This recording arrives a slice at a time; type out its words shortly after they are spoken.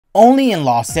only in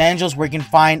Los Angeles, where you can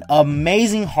find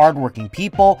amazing hardworking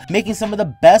people making some of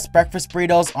the best breakfast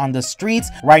burritos on the streets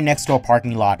right next to a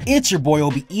parking lot. It's your boy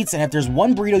Obi Eats, and if there's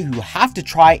one burrito you have to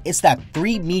try, it's that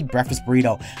 3-meat breakfast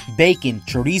burrito. Bacon,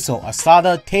 chorizo,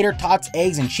 asada, tater tots,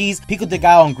 eggs, and cheese, pico de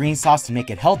gallo and green sauce to make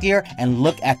it healthier, and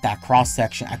look at that cross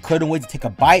section. I couldn't wait to take a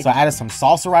bite, so I added some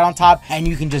salsa right on top, and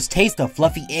you can just taste the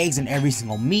fluffy eggs in every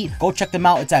single meat. Go check them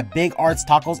out. It's at Big Arts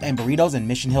Tacos and Burritos in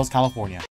Mission Hills, California.